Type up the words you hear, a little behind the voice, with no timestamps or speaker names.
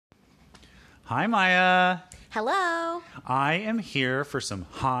Hi, Maya. Hello. I am here for some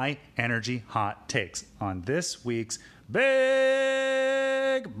high energy hot takes on this week's Big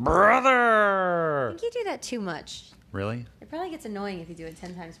I Brother. think you do that too much. Really? It probably gets annoying if you do it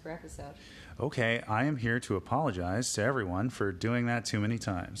 10 times per episode. Okay, I am here to apologize to everyone for doing that too many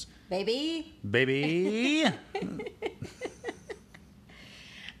times. Baby. Baby.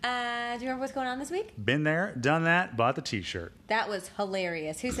 Do you remember what's going on this week? Been there, done that, bought the t-shirt. That was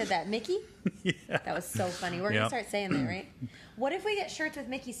hilarious. Who said that? Mickey? Yeah. That was so funny. We're going Yep. to start saying that, right? What if we get shirts with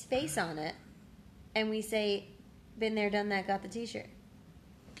Mickey's face on it and we say, been there, done that, got the t-shirt?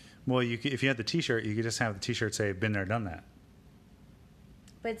 Well, if you had the t-shirt, you could just have the t-shirt say, been there, done that.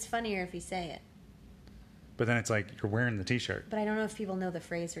 But it's funnier if you say it. But then it's like you're wearing the t-shirt. But I don't know if people know the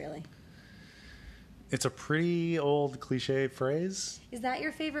phrase really. It's a pretty old cliche phrase. Is that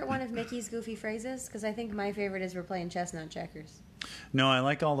your favorite one of Mickey's goofy phrases? Because I think my favorite is we're playing chestnut checkers. No, I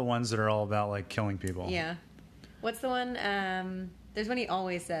like all the ones that are all about like killing people. Yeah. What's the one? There's one he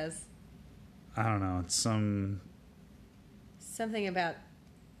always says. I don't know. It's some Something about...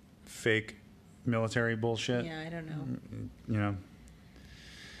 fake military bullshit. Yeah, I don't know. You know.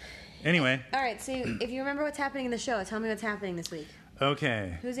 Anyway. All right, so if you remember what's happening in the show, tell me what's happening this week.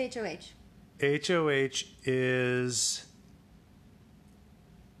 Okay. Who's HOH? HOH is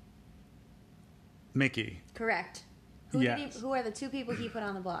Mickey. Correct. Yes. Who are the two people he put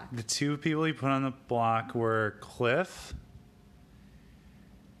on the block? The two people he put on the block were Cliff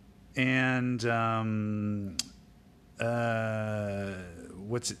and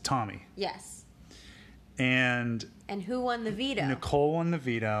Tommy. Yes. And who won the veto? Nicole won the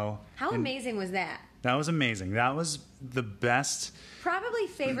veto. How amazing was that? That was amazing. That was the best. Probably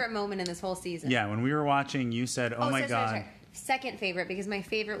favorite moment in this whole season. Yeah, when we were watching, you said, "Oh my God." Sorry. Second favorite, because my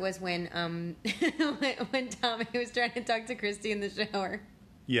favorite was when when Tommy was trying to talk to Christy in the shower.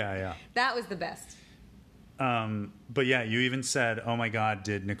 Yeah. That was the best. But yeah, you even said, "Oh my God,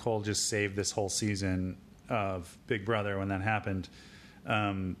 did Nicole just save this whole season of Big Brother when that happened?"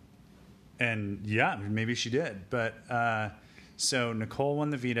 And yeah, maybe she did. But so Nicole won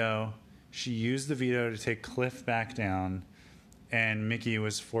the veto. She used the veto to take Cliff back down, and Mickey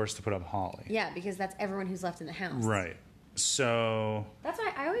was forced to put up Holly. Yeah, because that's everyone who's left in the house. Right. So That's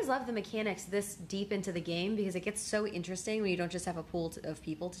why I always love the mechanics this deep into the game, because it gets so interesting when you don't just have a pool of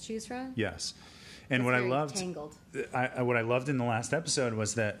people to choose from. yes, and It's what I very loved, tangled. what I loved in the last episode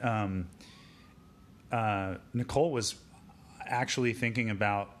was that Nicole was actually thinking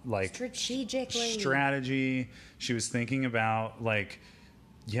about like Strategically. strategy. She was thinking about like,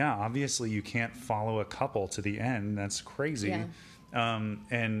 yeah, obviously you can't follow a couple to the end. That's crazy. Yeah.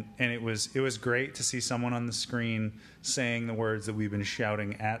 And it was great to see someone on the screen saying the words that we've been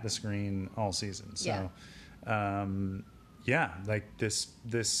shouting at the screen all season. So, yeah, like this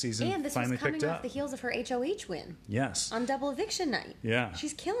season And this finally was coming picked off up. the heels of her HOH win Yes. on double eviction night. Yeah.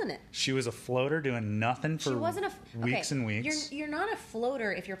 She's killing it. She was a floater doing nothing for She wasn't weeks and weeks. You're not a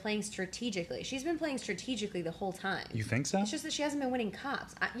floater if you're playing strategically. She's been playing strategically the whole time. You think so? It's just that she hasn't been winning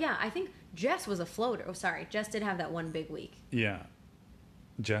cops. I think Jess was a floater. Oh, sorry. Jess did have that one big week. Yeah.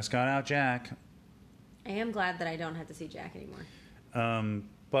 Jess got out Jack. I am glad that I don't have to see Jack anymore.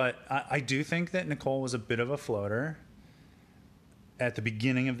 But I do think that Nicole was a bit of a floater at the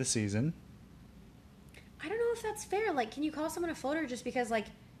beginning of the season. I don't know if that's fair. Like, can you call someone a floater just because, like,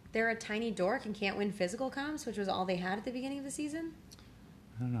 they're a tiny dork and can't win physical comps, which was all they had at the beginning of the season?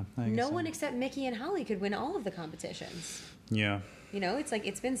 I don't know. I guess No so. one except Mickey and Holly could win all of the competitions. Yeah, You know, it's like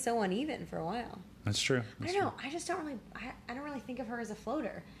it's been so uneven for a while. that's true. I don't know. I just don't really. I don't really think of her as a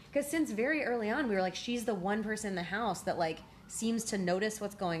floater, because since very early on we were like, she's the one person in the house that like seems to notice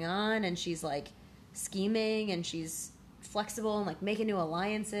what's going on, and she's like scheming, and she's flexible and like making new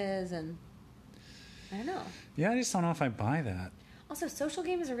alliances, and I don't know. Yeah, I just don't know if I buy that. Also, social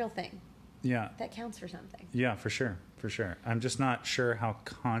game is a real thing. Yeah, That counts for something. yeah, for sure. I'm just not sure how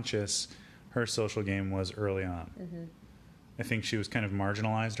conscious her social game was early on. Mm-hmm. I think she was kind of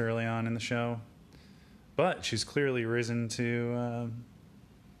marginalized early on in the show, but she's clearly risen to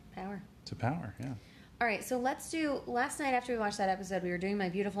Power. power. Yeah. All right, so let's do. Last night after we watched that episode, we were doing my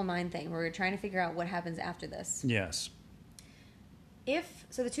beautiful mind thing, where we were trying to figure out what happens after this. Yes.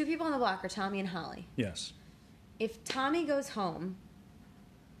 So the two people on the block are Tommy and Holly. Yes. If Tommy goes home,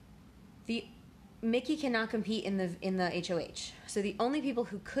 Mickey cannot compete in the HOH. So the only people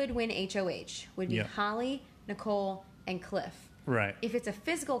who could win HOH would be Yeah. Holly, Nicole, and Cliff. Right. If it's a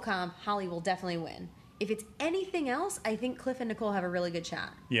physical comp, Holly will definitely win. If it's anything else, I think Cliff and Nicole have a really good shot.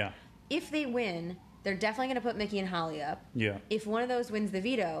 Yeah. If they win, they're definitely going to put Mickey and Holly up. Yeah. If one of those wins the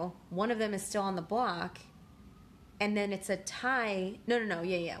veto, one of them is still on the block, and then it's a tie. No.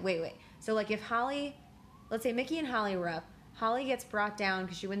 Yeah. Wait. So, like, if Holly, let's say Mickey and Holly were up, Holly gets brought down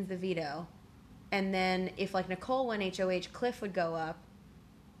because she wins the veto, and then if, like, Nicole won HOH, Cliff would go up,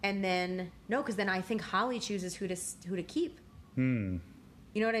 and then, no, because then I think Holly chooses who to keep. You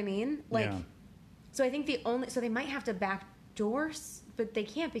know what I mean? Like, Yeah. so I think so they might have to backdoor, but they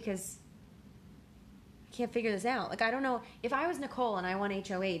can't because I can't figure this out. Like, I don't know. If I was Nicole and I won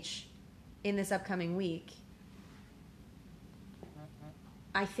HOH in this upcoming week,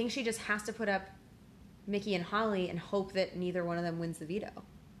 I think she just has to put up Mickey and Holly and hope that neither one of them wins the veto.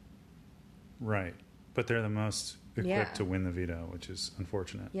 Right. But they're the most equipped Yeah. to win the veto, which is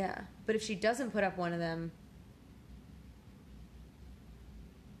unfortunate. Yeah. But if she doesn't put up one of them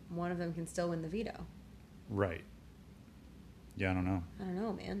can still win the veto. Right. Yeah, I don't know. I don't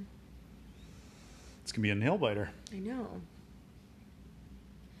know, man. It's going to be a nail biter. I know.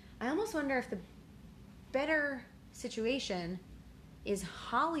 I almost wonder if the better situation is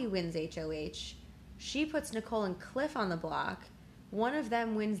Holly wins HOH. She puts Nicole and Cliff on the block. One of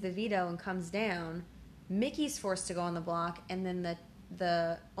them wins the veto and comes down. Mickey's forced to go on the block, and then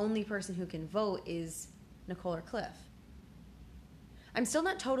the only person who can vote is Nicole or Cliff. I'm still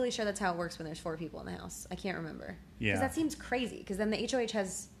not totally sure that's how it works when there's 4 people in the house. I can't remember. Yeah. Because that seems crazy. Because then the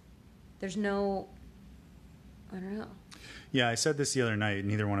HOH there's no, I don't know. Yeah, I said this the other night.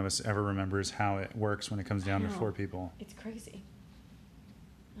 Neither one of us ever remembers how it works when it comes down to 4 people. It's crazy.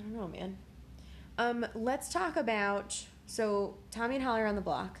 I don't know, man. Let's talk about, so Tommy and Holly are on the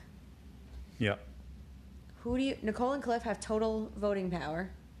block. Yep. Nicole and Cliff have total voting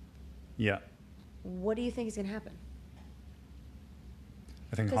power. Yeah. What do you think is going to happen?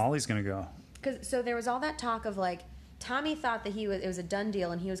 I think Holly's going to go. So there was all that talk of, like, Tommy thought that it was a done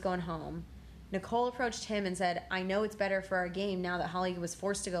deal and he was going home. Nicole approached him and said, I know it's better for our game now that Holly was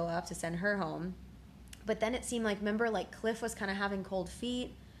forced to go up to send her home. But then it seemed like, remember, like, Cliff was kind of having cold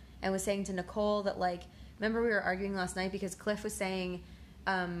feet and was saying to Nicole that, like, remember we were arguing last night because Cliff was saying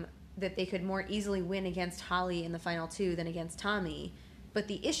that they could more easily win against Holly in the final 2 than against Tommy. But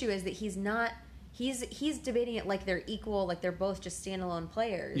the issue is that he's not... He's debating it like they're equal, like they're both just standalone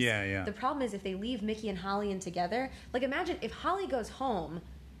players. Yeah. The problem is if they leave Mickey and Holly in together, like imagine if Holly goes home,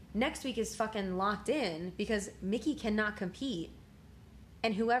 next week is fucking locked in because Mickey cannot compete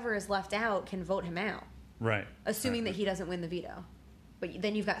and whoever is left out can vote him out. Right. Assuming that he doesn't win the veto. But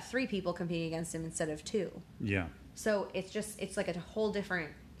then you've got 3 people competing against him instead of 2. Yeah. So it's like a whole different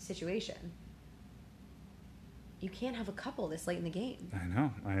situation. You can't have a couple this late in the game. I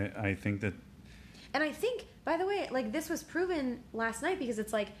know. I think that... And I think, by the way, like this was proven last night because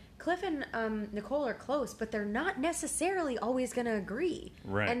it's like Cliff and Nicole are close, but they're not necessarily always going to agree.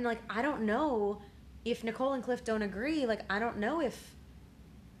 Right. And like I don't know if Nicole and Cliff don't agree. Like I don't know if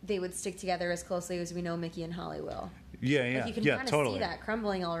they would stick together as closely as we know Mickey and Holly will. Yeah. Like you can kind of totally. see that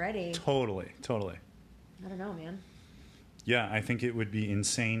crumbling already. Totally. I don't know, man. Yeah, I think it would be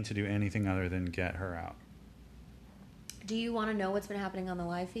insane to do anything other than get her out. Do you want to know what's been happening on the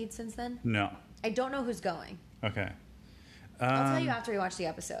live feed since then? No. I don't know who's going. Okay. I'll tell you after we watch the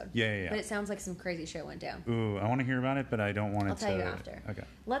episode. Yeah. But it sounds like some crazy shit went down. Ooh, I want to hear about it, but I don't want I'll it to... tell you after. Okay.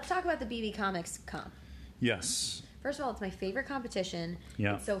 Let's talk about the BB Comics comp. Yes. First of all, it's my favorite competition.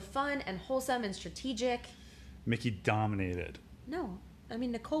 Yeah. It's so fun and wholesome and strategic. Mickey dominated. No. I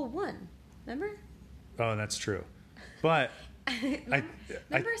mean, Nicole won. Remember? Oh, that's true. But...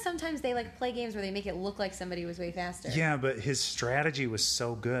 Remember sometimes they like play games where they make it look like somebody was way faster. Yeah, but his strategy was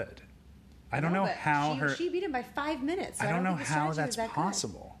so good. I don't know how she beat him by 5 minutes. So I don't know think the how strategy was that's that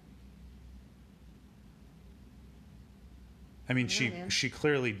possible. I mean, man. she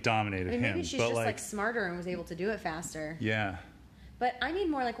clearly dominated him. Maybe she's but just like smarter and was able to do it faster. Yeah. But I mean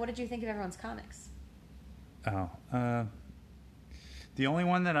more like, what did you think of everyone's comics? Oh, the only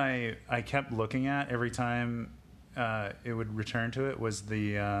one that I kept looking at every time it would return to it was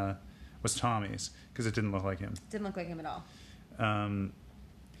was Tommy's because it didn't look like him. Didn't look like him at all.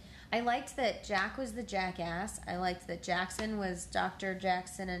 I liked that Jack was the jackass. I liked that Jackson was Dr.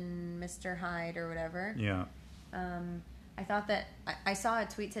 Jackson and Mr. Hyde or whatever. Yeah. I thought that I saw a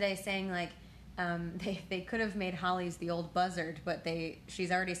tweet today saying like they could have made Holly's the old buzzard, but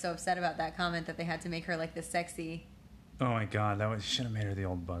she's already so upset about that comment that they had to make her like the sexy. Oh my God, should have made her the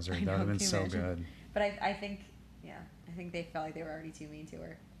old buzzard. That would have been so good. But I think they felt like they were already too mean to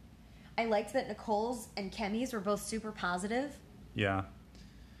her. I liked that Nicole's and Kemi's were both super positive. Yeah.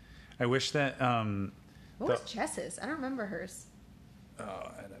 I wish that... what was Jess's? I don't remember hers. Oh,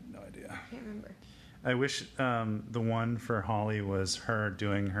 I have no idea. I can't remember. I wish the one for Holly was her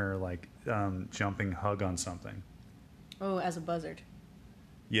doing her, jumping hug on something. Oh, as a buzzard.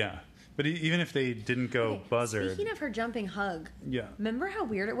 Yeah. But even if they didn't go Okay, buzzard, speaking of her jumping hug, yeah, remember how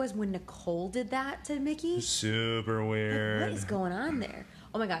weird it was when Nicole did that to Mickey? super weird. What is going on there?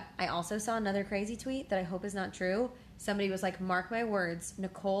 Oh my god, I also saw another crazy tweet that I hope is not true. Somebody was like, mark my words,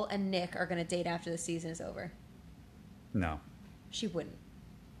 Nicole and Nick are going to date after the season is over. No, She wouldn't.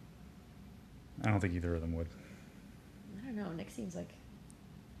 I don't think either of them would. I don't know. Nick seems like...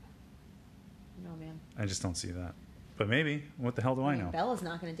 No, man. I just don't see that. But maybe. What the hell do I know? Bella's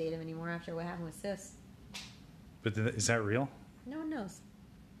not going to date him anymore after what happened with Sis. But is that real? No one knows.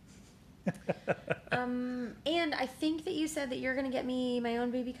 And I think that you said that you're going to get me my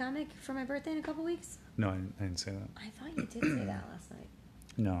own baby comic for my birthday in a couple weeks. No, I didn't say that. I thought you did say that last night.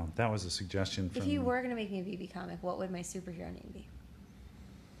 No, that was a suggestion from... If you were going to make me a baby comic, what would my superhero name be?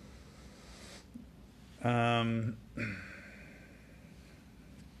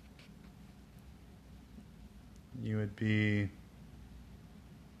 You would be...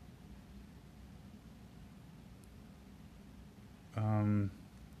 Can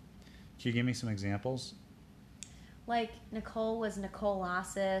you give me some examples? Like, Nicole was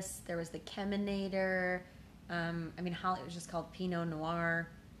Nicolossus. There was the Cheminator. Holly was just called Pinot Noir.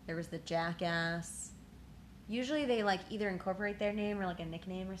 There was the Jackass. Usually they, like, either incorporate their name or, like, a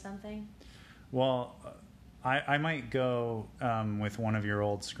nickname or something. Well, I might go with one of your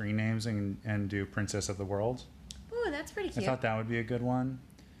old screen names and do Princess of the World. Ooh, that's pretty cute. I thought that would be a good one.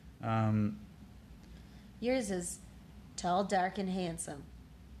 Yours is tall, dark, and handsome.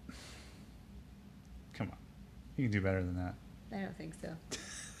 Come on. You can do better than that. I don't think so.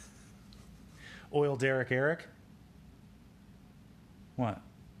 Oil Derek Eric? What?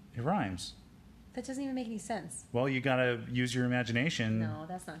 It rhymes. That doesn't even make any sense. Well, you gotta use your imagination. No,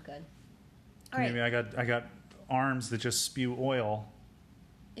 that's not good. All right. Maybe I got arms that just spew oil.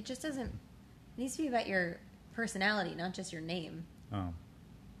 It just doesn't... It needs to be about your personality, not just your name. Oh.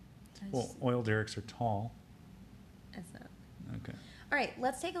 That's Well, oil derricks are tall. That's not... Okay. All right,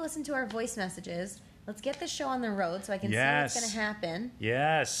 let's take a listen to our voice messages. Let's get this show on the road so I can see what's going to happen.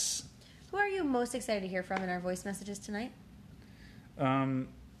 Yes. Who are you most excited to hear from in our voice messages tonight?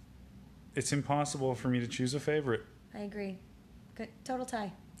 It's impossible for me to choose a favorite. I agree. Good. Total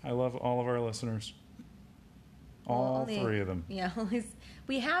tie. I love all of our listeners. All three of them. Yeah.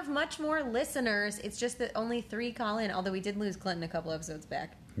 We have much more listeners. It's just that only 3 call in, although we did lose Clinton a couple episodes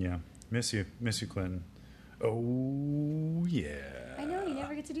back. Yeah. Miss you, Clinton. Oh, yeah. I know. You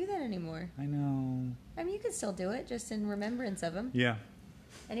never get to do that anymore. I know. I mean, you can still do it, just in remembrance of him. Yeah.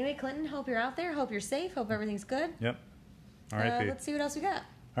 Anyway, Clinton, hope you're out there. Hope you're safe. Hope everything's good. Yep. All right, let's see what else we got.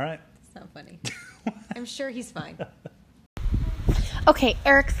 All right. It's not funny. I'm sure he's fine. Okay,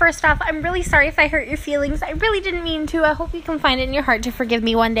 Eric, first off, I'm really sorry if I hurt your feelings. I really didn't mean to. I hope you can find it in your heart to forgive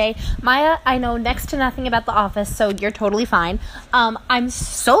me one day. Maya, I know next to nothing about The Office, so you're totally fine. I'm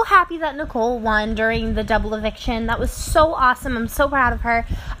so happy that Nicole won during the double eviction. That was so awesome. I'm so proud of her.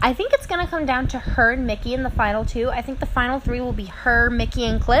 I think it's going to come down to her and Mickey in the final 2. I think the final 3 will be her, Mickey,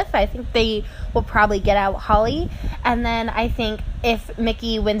 and Cliff. I think they will probably get out Holly. And then I think if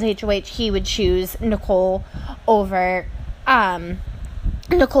Mickey wins HOH, he would choose Nicole over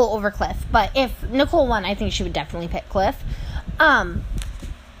Cliff. But if Nicole won, I think she would definitely pick Cliff.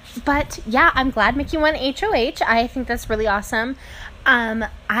 But yeah, I'm glad Mickey won HOH. I think that's really awesome.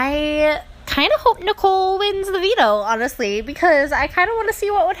 I kind of hope Nicole wins the veto, honestly, because I kind of want to see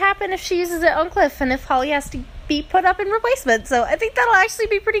what would happen if she uses it on Cliff and if Holly has to be put up in replacement. So I think that'll actually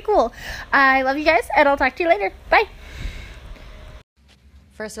be pretty cool. I love you guys, and I'll talk to you later. Bye.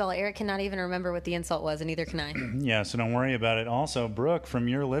 First of all, Eric cannot even remember what the insult was, and neither can I. Yeah, so don't worry about it. Also, Brooke, from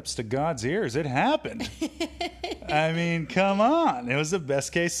your lips to God's ears, it happened. I mean, come on. It was the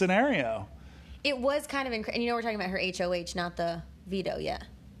best case scenario. It was kind of incredible. And we're talking about her HOH, not the veto, yeah.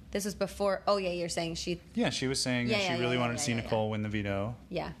 This was before. Oh, yeah, you're saying she... Yeah, she was saying that she really wanted to see Nicole win the veto.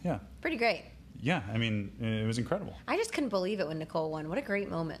 Yeah. Yeah. Pretty great. Yeah, I mean, it was incredible. I just couldn't believe it when Nicole won. What a great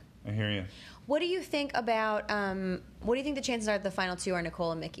moment. I hear you. What do you think about... what do you think the chances are that the final 2 are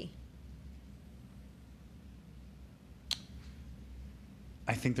Nicole and Mickey?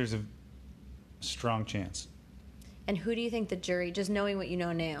 I think there's a strong chance. And who do you think the jury, just knowing what you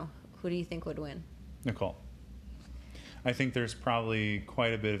know now, who do you think would win? Nicole. I think there's probably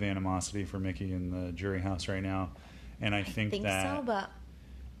quite a bit of animosity for Mickey in the jury house right now. And I think that... so, but...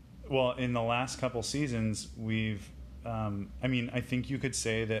 Well, in the last couple seasons, we've... I think you could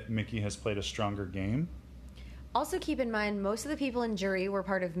say that Mickey has played a stronger game. Also keep in mind, most of the people in jury were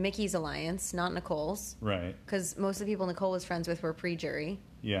part of Mickey's alliance, not Nicole's. Right. Because most of the people Nicole was friends with were pre-jury.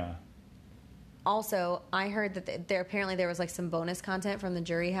 Yeah. Also, I heard that there was like some bonus content from the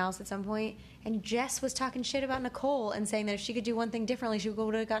jury house at some point, and Jess was talking shit about Nicole and saying that if she could do one thing differently, she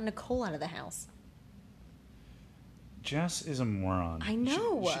would have gotten Nicole out of the house. Jess is a moron. I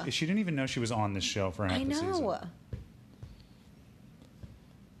know. She didn't even know she was on this show for half the season.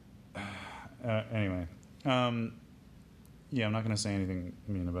 Anyway, yeah, I'm not going to say anything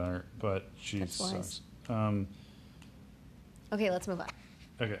mean about her, but she sucks. Okay, let's move on.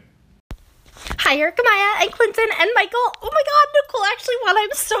 Okay. Hi, Erica, Maya, and Clinton, and Michael. Oh my god, Nicole actually won.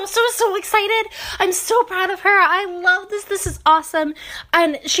 I'm so excited. I'm so proud of her. I love this. This is awesome.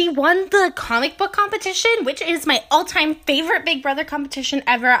 And she won the comic book competition, which is my all-time favorite Big Brother competition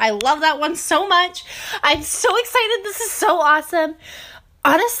ever. I love that one so much. I'm so excited. This is so awesome.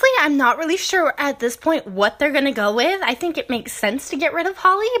 Honestly, I'm not really sure at this point what they're going to go with. I think it makes sense to get rid of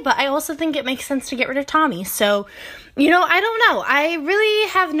Holly, but I also think it makes sense to get rid of Tommy. So, I don't know. I really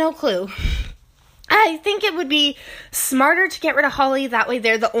have no clue. I think it would be smarter to get rid of Holly. That way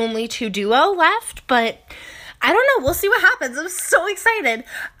they're the only two duo left, but I don't know. We'll see what happens. I'm so excited.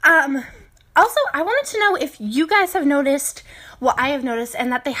 Also, I wanted to know if you guys have noticed what I have noticed,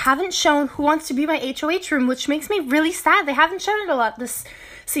 and that they haven't shown Who Wants to Be My HOH Room, which makes me really sad. They haven't shown it a lot this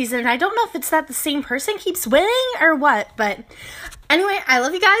season. I don't know if it's that the same person keeps winning or what, but anyway, I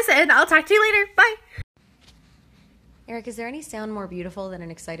love you guys, and I'll talk to you later. Bye. Eric, is there any sound more beautiful than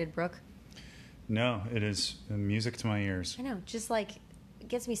an excited Brooke? No, it is music to my ears. I know, just like, it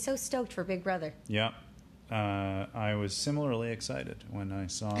gets me so stoked for Big Brother. Yeah. I was similarly excited when I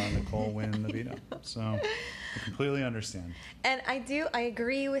saw Nicole win the veto. So I completely understand. And I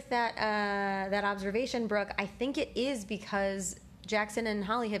agree with that that observation, Brooke. I think it is because Jackson and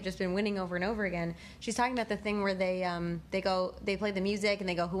Holly have just been winning over and over again. She's talking about the thing where they play the music and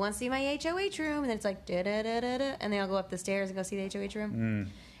they go, "Who wants to see my HOH room?" And then it's like da da da da da, and they all go up the stairs and go see the HOH room.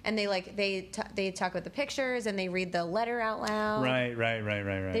 And they talk about the pictures and they read the letter out loud. Right.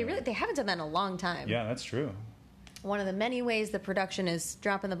 They haven't done that in a long time. Yeah, that's true. One of the many ways the production is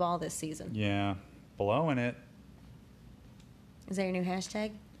dropping the ball this season. Yeah, blowing it. Is that your new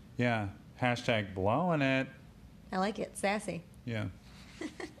hashtag? Yeah, hashtag blowing it. I like it, sassy. Yeah,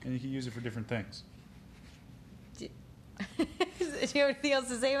 and you can use it for different things. Do you have anything else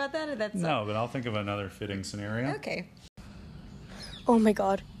to say about that? Or that's no, but I'll think of another fitting scenario. Okay. Oh my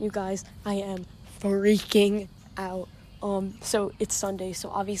god, you guys, I am freaking out. So it's Sunday, so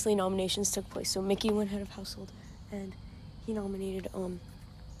obviously nominations took place. So Mickey went head of household, and he nominated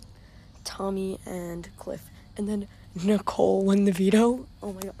Tommy and Cliff. And then Nicole won the veto.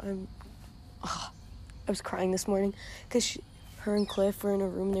 Oh my god, I was crying this morning because her and Cliff were in a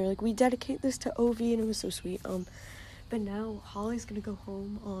room and they were like, "We dedicate this to Ovi," and it was so sweet. But now Holly's gonna go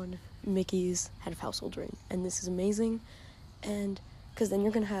home on Mickey's head of household ring, and this is amazing. And because then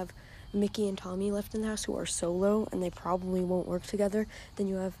you're going to have Mickey and Tommy left in the house who are solo and they probably won't work together. Then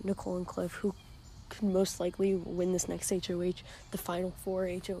you have Nicole and Cliff who could most likely win this next HOH, the final 4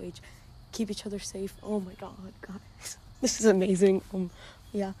 HOH, keep each other safe. Oh my god, guys. This is amazing.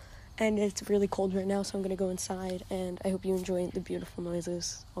 Yeah. And it's really cold right now, so I'm going to go inside, and I hope you enjoy the beautiful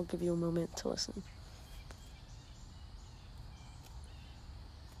noises. I'll give you a moment to listen.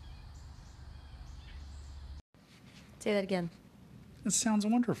 Say that again. It sounds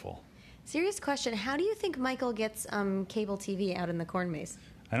wonderful. Serious question. How do you think Michael gets cable TV out in the corn maze?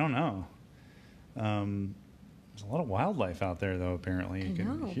 I don't know. There's a lot of wildlife out there, though, apparently. You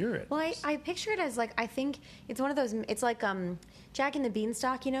can hear it. Well, I picture it as, like, I think it's one of those, it's like Jack and the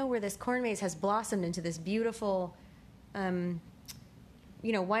Beanstalk, where this corn maze has blossomed into this beautiful,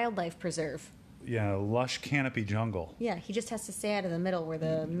 wildlife preserve. Yeah, lush canopy jungle. Yeah, he just has to stay out of the middle where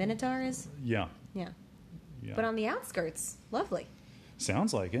the Minotaur is. Yeah. Yeah. But on the outskirts, lovely.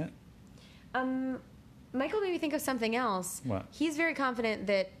 Sounds like it. Michael made me think of something else. What? He's very confident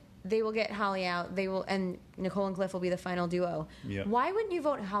that they will get Holly out. And Nicole and Cliff will be the final duo. Yep. Why wouldn't you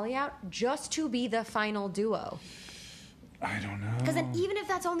vote Holly out just to be the final duo? I don't know. Because then even if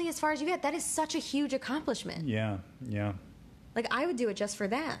that's only as far as you get, that is such a huge accomplishment. Yeah. Like, I would do it just for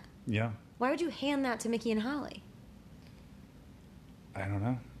that. Yeah. Why would you hand that to Mickey and Holly? I don't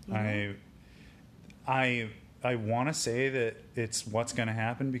know. Yeah. I want to say that it's what's going to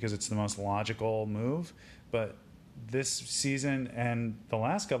happen because it's the most logical move, but this season and the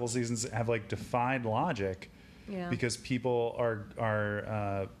last couple seasons have defied logic. Yeah. Because people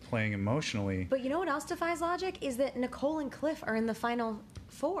are playing emotionally. But you know what else defies logic is that Nicole and Cliff are in the final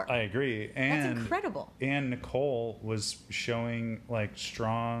 4. I agree. And that's incredible. And Nicole was showing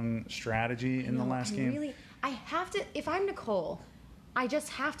strong strategy in the last game. Really, I have to. If I'm Nicole, I just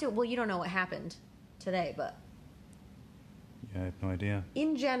have to. Well, you don't know what happened today, but yeah, I have no idea.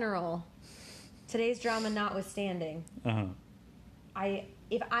 In general, Today's drama notwithstanding,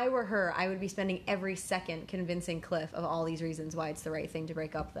 if I were her, I would be spending every second convincing Cliff of all these reasons why it's the right thing to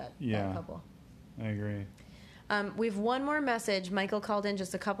break up that couple. I agree. We have one more message. Michael called in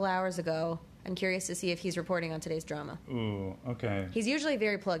just a couple hours ago. I'm curious to see if he's reporting on today's drama. Ooh, okay. He's usually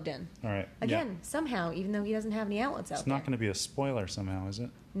very plugged in. All right. Again, somehow, even though he doesn't have any outlets out there. It's not going to be a spoiler somehow, is it?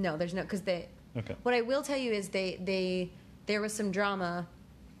 No, there's no, because they... Okay. What I will tell you is there was some drama,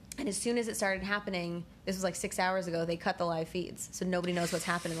 and as soon as it started happening, this was like 6 hours ago, they cut the live feeds, so nobody knows what's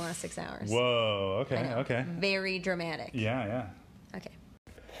happened in the last 6 hours. Whoa, okay, okay. Very dramatic. Yeah. Okay.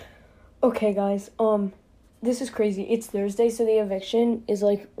 Okay, guys, this is crazy. It's Thursday, so the eviction is,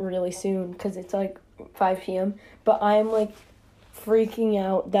 like, really soon, because it's, like, 5 p.m., but I'm, like, freaking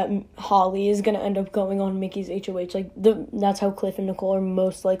out that Holly is going to end up going on Mickey's HOH. Like, that's how Cliff and Nicole are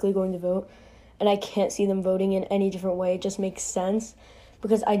most likely going to vote, and I can't see them voting in any different way. It just makes sense,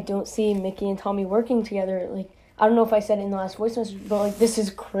 because I don't see Mickey and Tommy working together. Like, I don't know if I said it in the last voice message, but, like, this is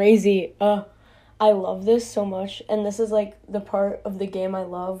crazy. I love this so much, and this is, like, the part of the game I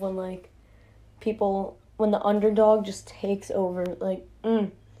love when, like, when the underdog just takes over. Like,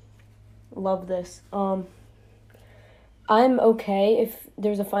 love this. I'm okay if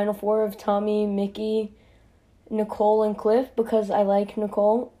there's a final four of Tommy, Mickey, Nicole, and Cliff, because I like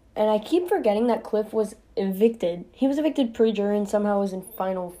Nicole, and I keep forgetting that Cliff was evicted. He was evicted pre-jury and somehow was in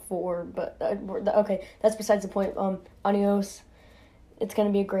final four, but okay, that's besides the point. Adios. It's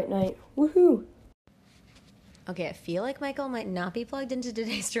gonna be a great night. Woohoo! Okay, I feel like Michael might not be plugged into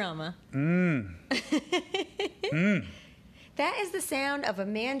today's drama. That is the sound of a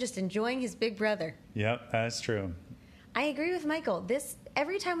man just enjoying his big brother. Yep, that's true. I agree with Michael.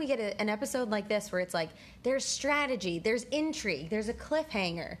 Every time we get an episode like this where it's like, there's strategy, there's intrigue, there's a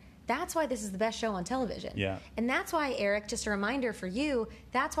cliffhanger. That's why this is the best show on television. Yeah. And that's why, Eric, just a reminder for you,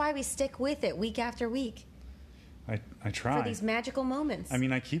 that's why we stick with it week after week. I try. For these magical moments. I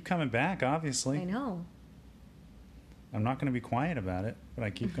mean, I keep coming back, obviously. I know. I'm not going to be quiet about it, but I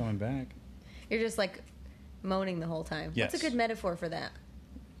keep coming back. You're just like moaning the whole time. Yes. What's a good metaphor for that?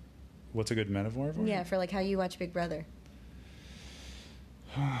 What's a good metaphor for it? Yeah, for like how you watch Big Brother.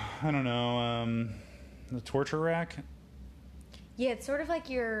 I don't know. The torture rack? Yeah, it's sort of like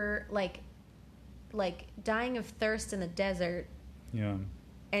you're like dying of thirst in the desert. Yeah.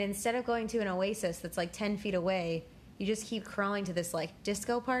 And instead of going to an oasis that's like 10 feet away, you just keep crawling to this like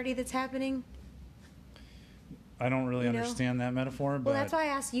disco party that's happening. I don't really understand that metaphor. But well, that's why I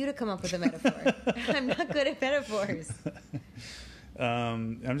asked you to come up with a metaphor. I'm not good at metaphors.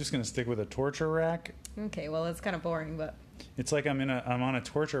 I'm just going to stick with a torture rack. Okay, well, it's kind of boring, but... It's like I'm on a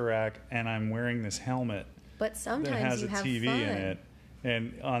torture rack, and I'm wearing this helmet but sometimes that has you a have TV fun. in it.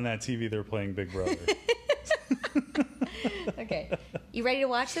 And on that TV, they're playing Big Brother. Okay. You ready to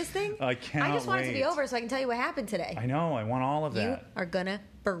watch this thing? I cannot I just want it to be wait. over so I can tell you what happened today. I know. I want all of that. You are gonna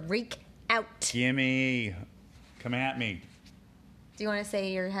freak out. Gimme. Come at me. Do you want to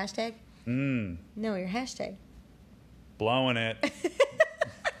say your hashtag? No, your hashtag. Blowing it.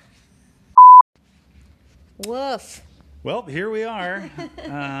 Woof. Well, here we are.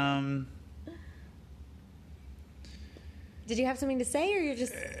 Did you have something to say, or you're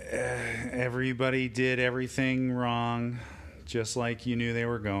just... Everybody did everything wrong, just like you knew they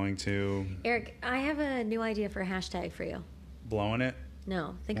were going to. Eric, I have a new idea for a hashtag for you. Blowing it?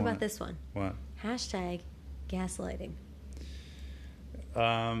 No, think What? about this one. What? Hashtag gaslighting.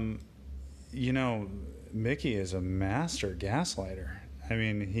 You know, Mickey is a master gaslighter. I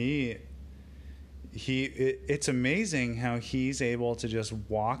mean, it's amazing how he's able to just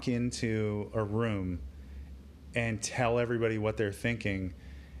walk into a room and tell everybody what they're thinking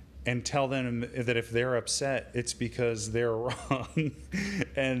and tell them that if they're upset, it's because they're wrong.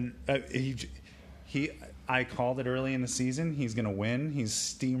 And I called it early in the season. He's going to win. He's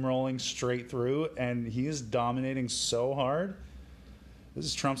steamrolling straight through, and he is dominating so hard. This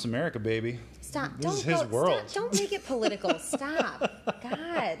is Trump's America, baby. Stop. This is his world. Stop. Don't make it political. Stop.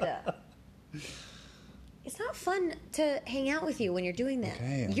 God. It's not fun to hang out with you when you're doing that.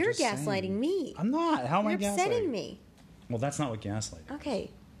 Okay, I'm you're just gaslighting saying. me. I'm not. How am You're I gaslighting? upsetting me. Well, that's not what gaslighting.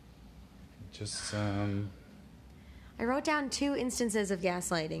 Okay. Just I wrote down 2 instances of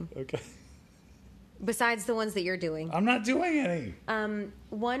gaslighting okay. besides the ones that you're doing. I'm not doing any.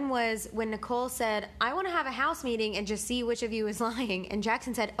 One was when Nicole said, I want to have a house meeting and just see which of you is lying. And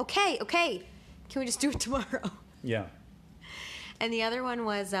Jackson said, okay. Can we just do it tomorrow? Yeah. And the other one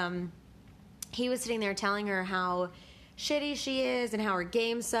was he was sitting there telling her how shitty she is and how her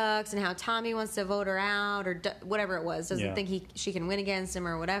game sucks and how Tommy wants to vote her out or whatever it was. Doesn't think she can win against him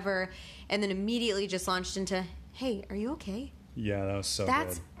or whatever. And then immediately just launched into, hey, are you okay? Yeah, that was so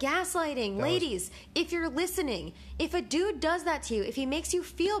That's good. gaslighting. That Ladies, if you're listening, if a dude does that to you, if he makes you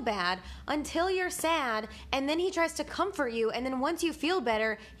feel bad until you're sad, and then he tries to comfort you, and then once you feel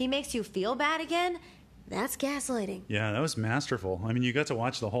better, he makes you feel bad again, that's gaslighting. Yeah, that was masterful. I mean, you got to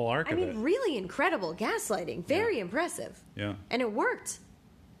watch the whole arc I of mean, it. really incredible gaslighting. Very impressive. Yeah. And it worked.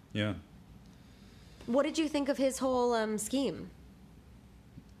 Yeah. What did you think of his whole scheme?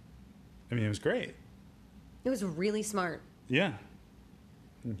 I mean, it was great. It was really smart. Yeah.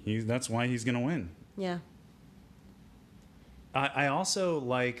 That's why he's going to win. Yeah. I also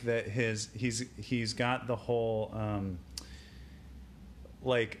like that he's got the whole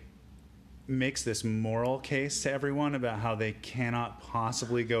makes this moral case to everyone about how they cannot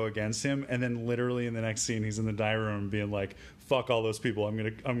possibly go against him, and then literally in the next scene he's in the diary room being like, fuck all those people, I'm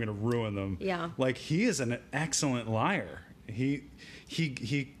gonna ruin them. Yeah. Like, he is an excellent liar. He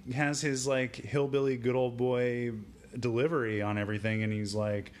has his like hillbilly good old boy delivery on everything, and he's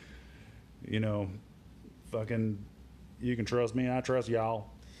like, fucking, you can trust me, I trust y'all.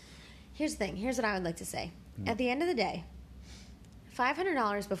 Here's the thing. Here's what I would like to say. At the end of the day,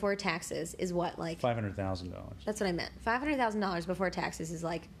 $500 before taxes is what, like... $500,000. That's what I meant. $500,000 before taxes is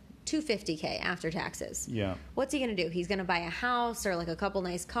like $250K after taxes. Yeah. What's he going to do? He's going to buy a house or like a couple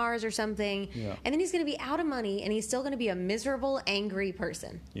nice cars or something. Yeah. And then he's going to be out of money, and he's still going to be a miserable, angry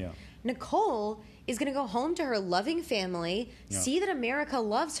person. Yeah. Nicole is going to go home to her loving family, see that America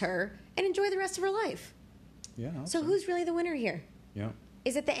loves her, and enjoy the rest of her life. Yeah. So who's really the winner here? Yeah.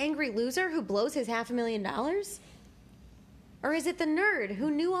 Is it the angry loser who blows his $500,000? Or is it the nerd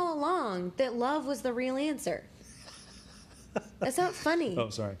who knew all along that love was the real answer? That's not funny. Oh,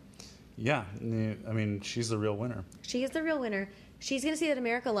 sorry. Yeah. I mean, she's the real winner. She is the real winner. She's going to see that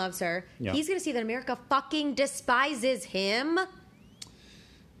America loves her. Yeah. He's going to see that America fucking despises him.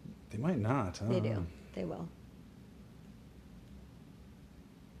 They might not. I They don't do. know. They will.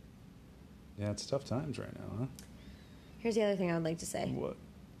 Yeah, it's tough times right now, huh? Here's the other thing I would like to say. What?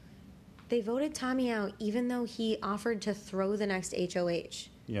 They voted Tommy out even though he offered to throw the next HOH.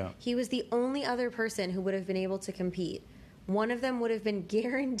 Yeah. He was the only other person who would have been able to compete. One of them would have been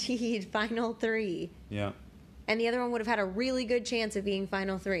guaranteed Final 3. Yeah. And the other one would have had a really good chance of being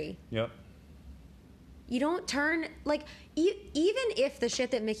Final 3. Yep. You don't turn... Like, even if the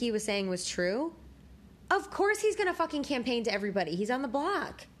shit that Mickey was saying was true, of course he's going to fucking campaign to everybody. He's on the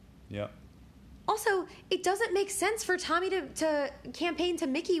block. Yep. Also, it doesn't make sense for Tommy to campaign to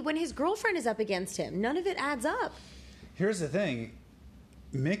Mickey when his girlfriend is up against him. None of it adds up. Here's the thing.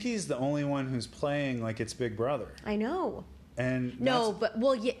 Mickey's the only one who's playing like it's Big Brother. I know. And No, but,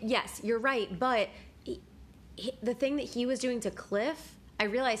 well, yes, you're right. But the thing that he was doing to Cliff, I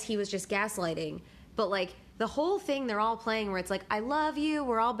realized he was just gaslighting. But, like, the whole thing they're all playing where it's like, I love you,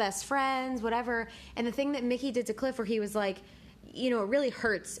 we're all best friends, whatever. And the thing that Mickey did to Cliff where he was like, it really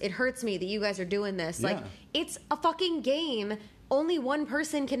hurts. It hurts me that you guys are doing this. Yeah. Like, it's a fucking game. Only one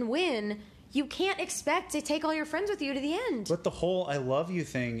person can win. You can't expect to take all your friends with you to the end. But the whole "I love you"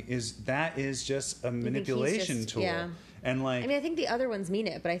 thing is just a manipulation tool. Yeah. And like, I mean, I think the other ones mean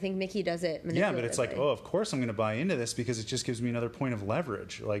it, but I think Mickey does it manipulatively. yeah, but it's like, oh, of course I'm going to buy into this because it just gives me another point of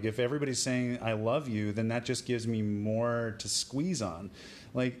leverage. Like, if everybody's saying I love you, then that just gives me more to squeeze on.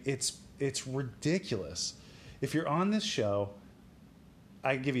 Like, it's ridiculous. If you're on this show,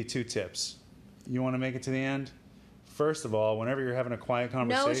 I give you 2 tips. You want to make it to the end? First of all, whenever you're having a quiet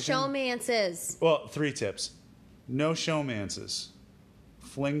conversation... No showmances. Well, 3 tips. No showmances.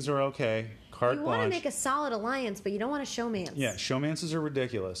 Flings are okay. Carte You want to blanche. make a solid alliance, but you don't want a showmance. Yeah, showmances are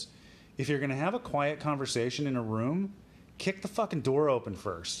ridiculous. If you're going to have a quiet conversation in a room, kick the fucking door open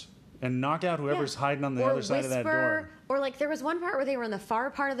first and knock out whoever's hiding on the other side of that door. Or like there was one part where they were in the far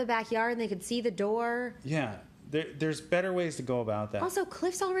part of the backyard and they could see the door. Yeah, there's better ways to go about that. Also,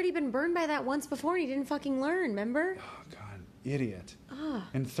 Cliff's already been burned by that once before and he didn't fucking learn, remember? Oh, God, idiot.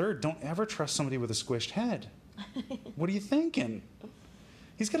 And third, don't ever trust somebody with a squished head. What are you thinking?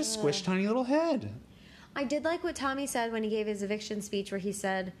 He's got a squished tiny little head. I did like what Tommy said when he gave his eviction speech where he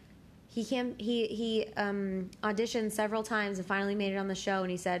said he auditioned several times and finally made it on the show,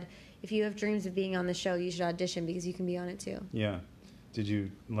 and he said, if you have dreams of being on the show, you should audition because you can be on it too. Yeah. Did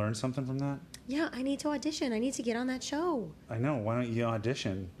you learn something from that? Yeah, I need to audition. I need to get on that show. I know. Why don't you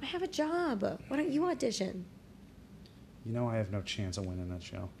audition? I have a job. Why don't you audition? You know I have no chance of winning that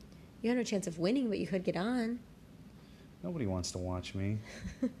show. You have no chance of winning, but you could get on. Nobody wants to watch me.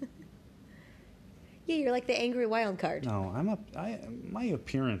 Yeah, you're like the angry wild card. No, my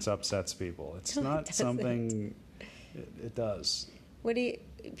appearance upsets people. It's No, it not doesn't. something it does.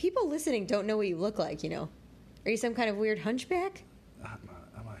 People listening don't know what you look like, Are you some kind of weird hunchback?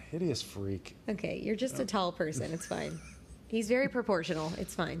 I'm a hideous freak. Okay, you're just a tall person. It's fine. He's very proportional.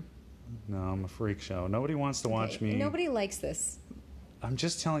 It's fine. No, I'm a freak show. Nobody wants to watch me. Nobody likes this. I'm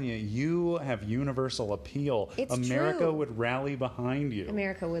just telling you, you have universal appeal. It's America true. would rally behind you.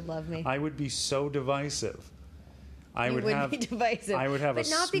 America would love me. I would be so divisive. You would be divisive. I would have but a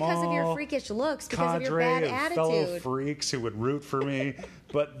not because of your small freakish looks, because of your cadre bad of fellow attitude. freaks who would root for me.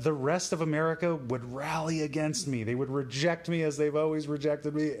 But the rest of America would rally against me. They would reject me as they've always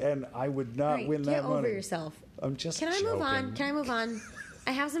rejected me, and I would not Right, win that get over money. yourself. I'm just Can I joking. move on? Can I move on?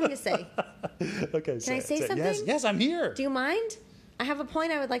 I have something to say. Okay, Can I say something? Yes, I'm here. Do you mind? I have a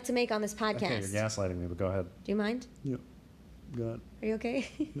point I would like to make on this podcast. Okay, you're gaslighting me, but go ahead. Do you mind? Yeah. Go ahead. Are you okay?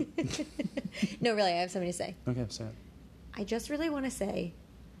 No, really, I have something to say. Okay, say it. I just really want to say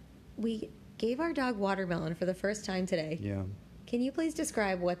we gave our dog watermelon for the first time today. Yeah. Can you please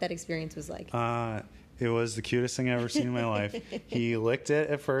describe what that experience was like? It was the cutest thing I've ever seen in my life. He licked it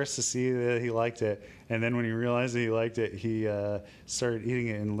at first to see that he liked it, and then when he realized that he liked it, he started eating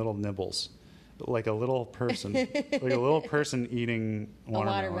it in little nibbles, like a little person, eating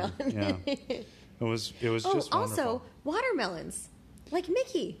watermelon. watermelon. Yeah, it was just wonderful. Also watermelons, like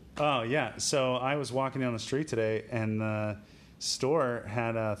Mickey. Oh yeah. So I was walking down the street today, and the store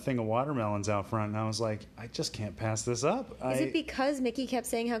had a thing of watermelons out front, and I was like, I just can't pass this up. Is it because Mickey kept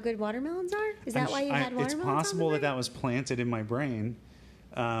saying how good watermelons are? Is that why you had watermelons? It's possible on the that was planted in my brain,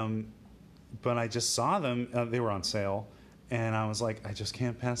 but I just saw them. They were on sale, and I was like, I just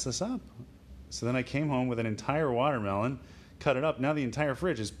can't pass this up. So then I came home with an entire watermelon, cut it up. Now the entire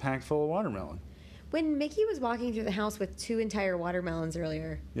fridge is packed full of watermelon. When Mickey was walking through the house with 2 entire watermelons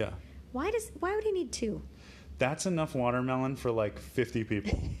earlier, Yeah. why would he need 2? That's enough watermelon for like 50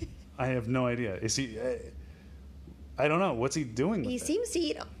 people. I have no idea. Is he... I don't know. What's he doing with He it? seems to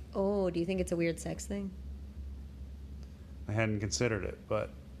eat. Oh, do you think it's a weird sex thing? I hadn't considered it,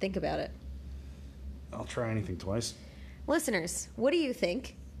 but Think about it. I'll try anything twice. Listeners, what do you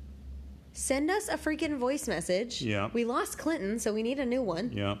think? Send us a freaking voice message. Yeah. We lost Clinton, so we need a new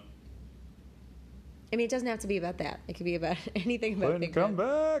one. Yeah. I mean, it doesn't have to be about that. It could be about anything about Clinton, Big come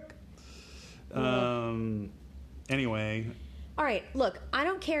Red. back! Anyway, All right, look, I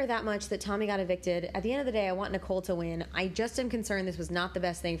don't care that much that Tommy got evicted. At the end of the day, I want Nicole to win. I just am concerned this was not the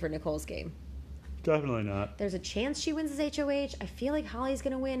best thing for Nicole's game. definitely not. There's a chance she wins this HOH. I feel like Holly's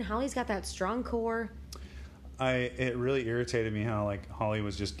going to win. Holly's got that strong core. It really irritated me how like Holly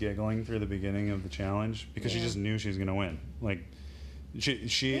was just giggling through the beginning of the challenge because she Yeah. just knew she was going to win. Like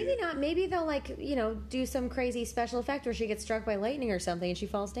she Maybe not. Maybe they'll do some crazy special effect where she gets struck by lightning or something and she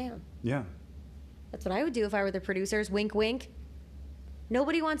falls down. yeah. That's what I would do if I were the producers. Wink, wink.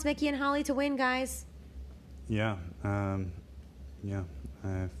 Nobody wants Mickey and Holly to win, guys. Yeah. Yeah.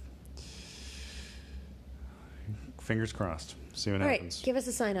 Fingers crossed. See what All right, happens. give us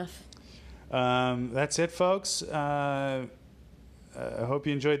a sign off. That's it, folks. I hope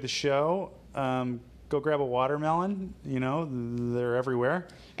you enjoyed the show. Go grab a watermelon. You know, they're everywhere.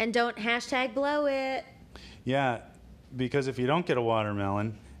 And don't hashtag blow it. Yeah, because if you don't get a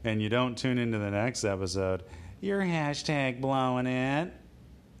watermelon and you don't tune into the next episode, you're hashtag blowing it.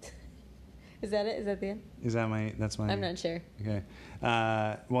 Is that it? Is that the end? Is that that's my... I'm not sure. Okay.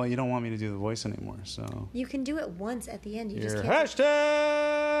 Well, you don't want me to do the voice anymore, so... You can do it once at the end. You You're just can't.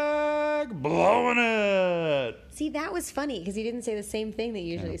 hashtag blowing it. See, that was funny because you didn't say the same thing that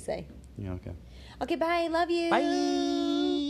you usually say. Yeah, okay. Okay, bye. Love you. Bye.